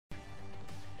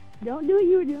Don't do what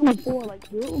you were doing before. Like,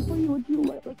 do it before you were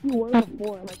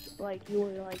before. Like you were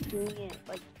like doing it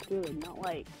like good, not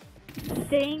like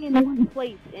staying in one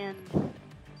place and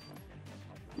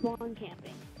spawn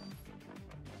camping.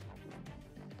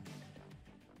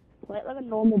 Play it like a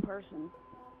normal person.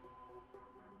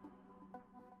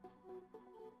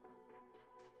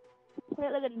 Play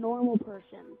it like a normal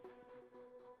person.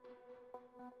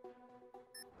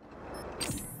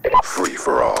 Free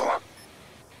for all.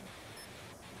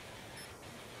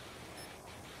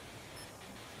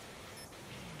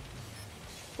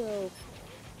 So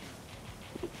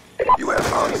You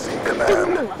have unseen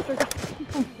command.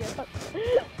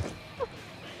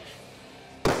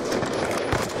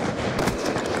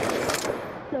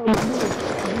 So,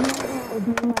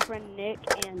 me and my friend Nick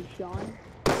and Sean.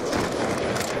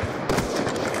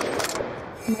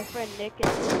 My friend Nick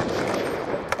and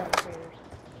seventh graders.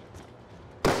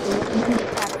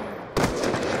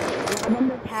 One of them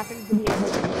just happened to be able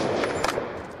to.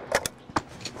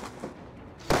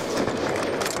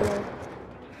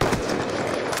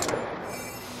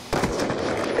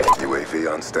 UAV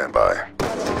on standby.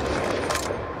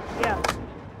 Yeah.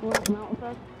 You want to come out with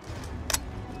us?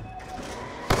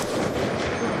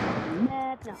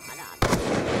 No.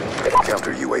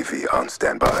 Counter UAV on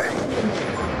standby.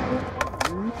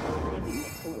 Maybe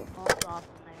it's a little false off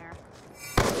in there.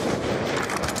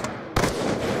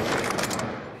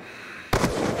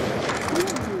 You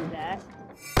don't do that.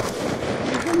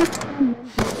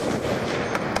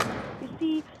 You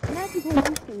see, magical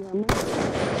boosting them.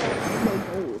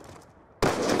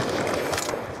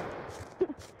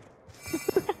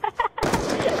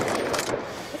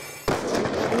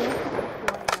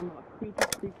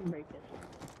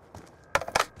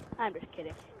 I'm just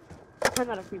kidding. I'm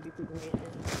not a creepy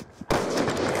racist.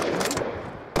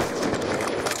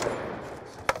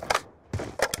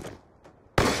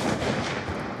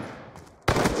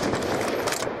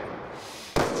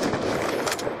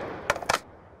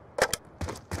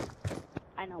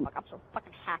 I know, like I'm so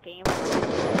fucking hacking.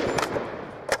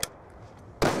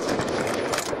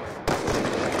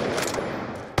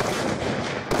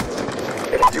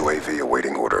 UAV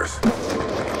awaiting orders.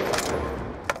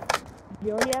 Do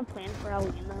you already have plans for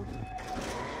Halloween though?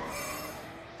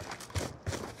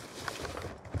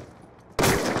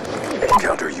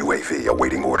 Counter UAV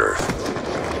awaiting orders.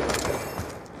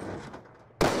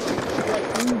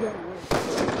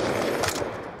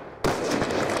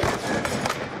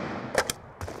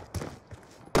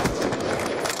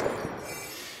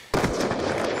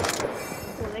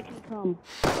 So they can come.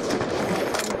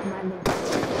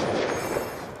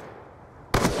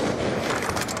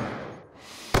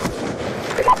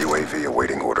 UAV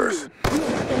awaiting orders.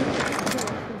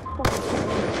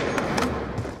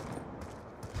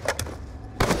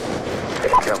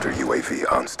 Counter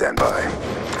UAV on standby.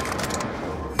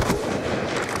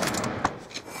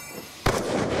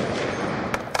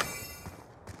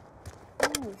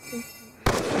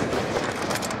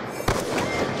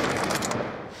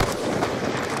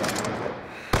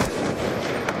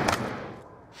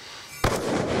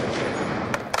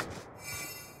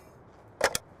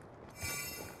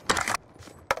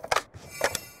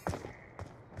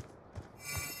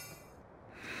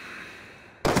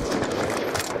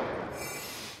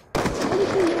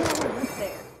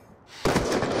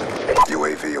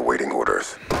 UAV awaiting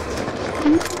orders.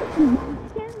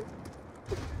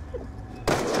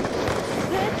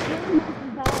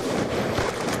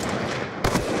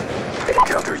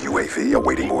 Counter UAV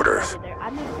awaiting orders. I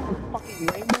made some fucking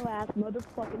rainbow ass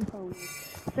motherfucking ponies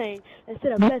saying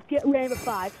instead of let's get Rainbow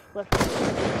 5, let's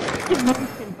get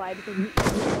Moonstone 5 because we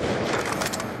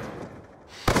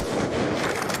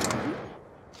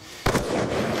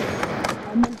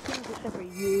Munchkins except for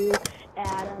you,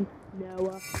 Adam,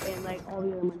 Noah, and like all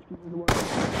the other Munchkins in the world.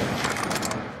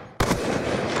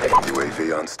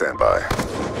 UAV on standby.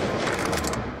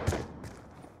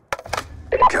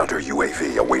 Counter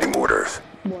UAV awaiting orders.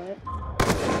 What?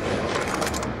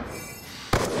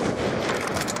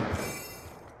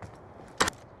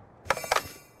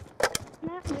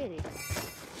 Not really.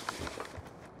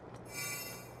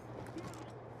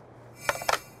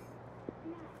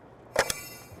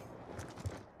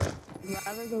 I'd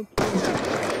rather go kill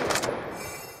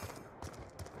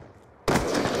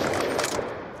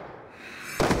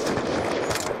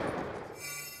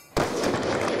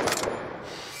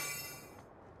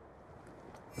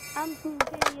I'm so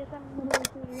serious, I'm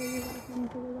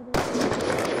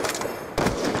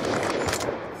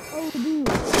Oh, dude.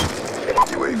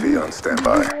 UAV on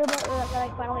standby. Did you hear about that I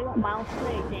finally got Miles to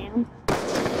the exam?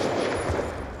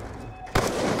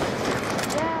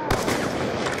 Yeah.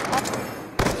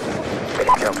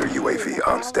 Counter Counter UAV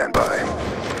on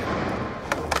standby.